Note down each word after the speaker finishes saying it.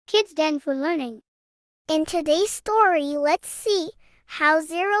Kidz Den for learning. In today's story, let's see how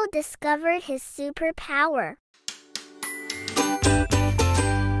Zero discovered his superpower.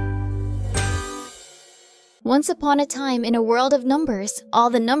 Once upon a time, in a world of numbers, all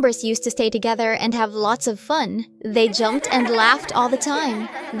the numbers used to stay together and have lots of fun. They jumped and laughed all the time.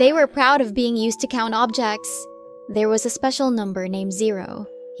 They were proud of being used to count objects. There was a special number named Zero.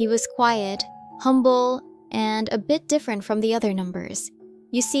 He was quiet, humble, and a bit different from the other numbers.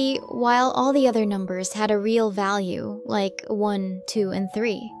 You see, while all the other numbers had a real value, like 1, 2, and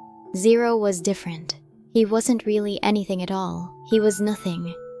 3, Zero was different. He wasn't really anything at all. He was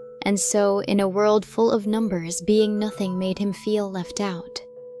nothing. And so, in a world full of numbers, being nothing made him feel left out.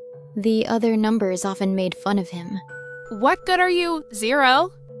 The other numbers often made fun of him. What good are you,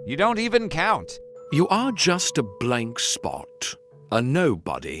 Zero? You don't even count. You are just a blank spot, a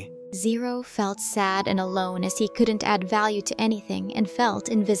nobody. Zero felt sad and alone as he couldn't add value to anything and felt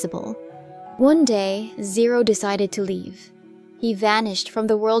invisible. One day, Zero decided to leave. He vanished from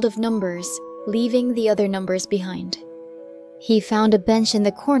the world of numbers, leaving the other numbers behind. He found a bench in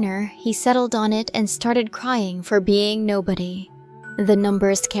the corner, he settled on it and started crying for being nobody. The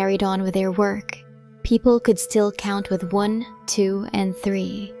numbers carried on with their work. People could still count with 1, 2, and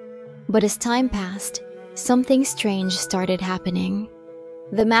 3. But as time passed, something strange started happening.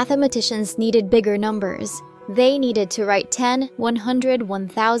 The mathematicians needed bigger numbers. They needed to write 10, 100,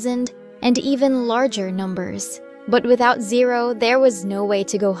 1000, and even larger numbers. But without Zero, there was no way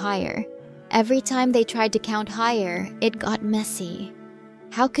to go higher. Every time they tried to count higher, it got messy.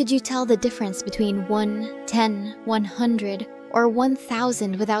 How could you tell the difference between 1, 10, 100, or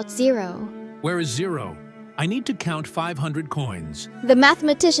 1000 without Zero? Where is Zero? I need to count 500 coins. The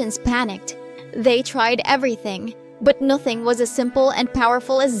mathematicians panicked. They tried everything, but nothing was as simple and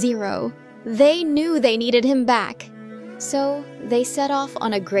powerful as Zero. They knew they needed him back. So they set off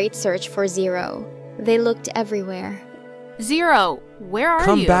on a great search for Zero. They looked everywhere. Zero, where are you?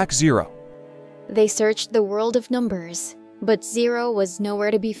 Come back, Zero. They searched the world of numbers, but Zero was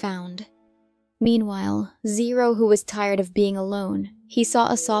nowhere to be found. Meanwhile, Zero, who was tired of being alone, he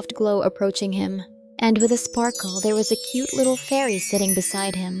saw a soft glow approaching him, and with a sparkle there was a cute little fairy sitting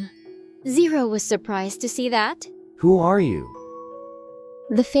beside him. Zero was surprised to see that. Who are you?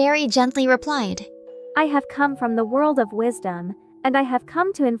 The fairy gently replied, I have come from the world of wisdom, and I have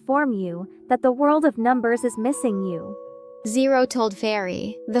come to inform you that the world of numbers is missing you. Zero told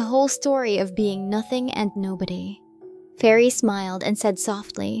Fairy the whole story of being nothing and nobody. Fairy smiled and said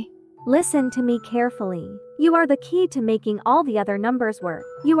softly, Listen to me carefully. You are the key to making all the other numbers work.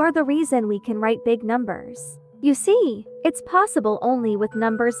 You are the reason we can write big numbers. You see, it's possible only with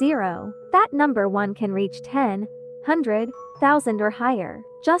number 0. That number 1 can reach 10, 100, 1000 or higher.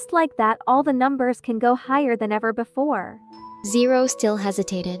 Just like that, all the numbers can go higher than ever before. Zero still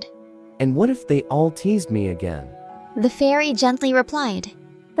hesitated. And what if they all teased me again? The fairy gently replied,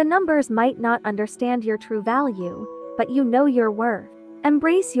 The numbers might not understand your true value, but you know your worth.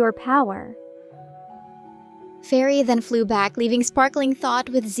 Embrace your power. Fairy then flew back, leaving Sparkling Thought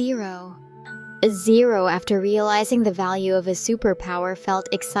with Zero. Zero, after realizing the value of his superpower, felt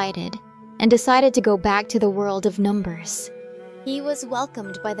excited and decided to go back to the world of numbers. He was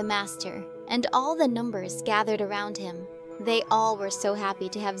welcomed by the master, and all the numbers gathered around him. They all were so happy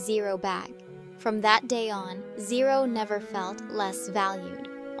to have Zero back. From that day on, Zero never felt less valued.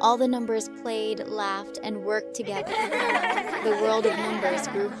 All the numbers played, laughed, and worked together. The world of numbers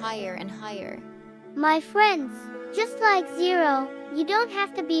grew higher and higher. My friends, just like Zero, you don't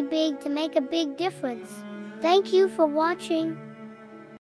have to be big to make a big difference. Thank you for watching.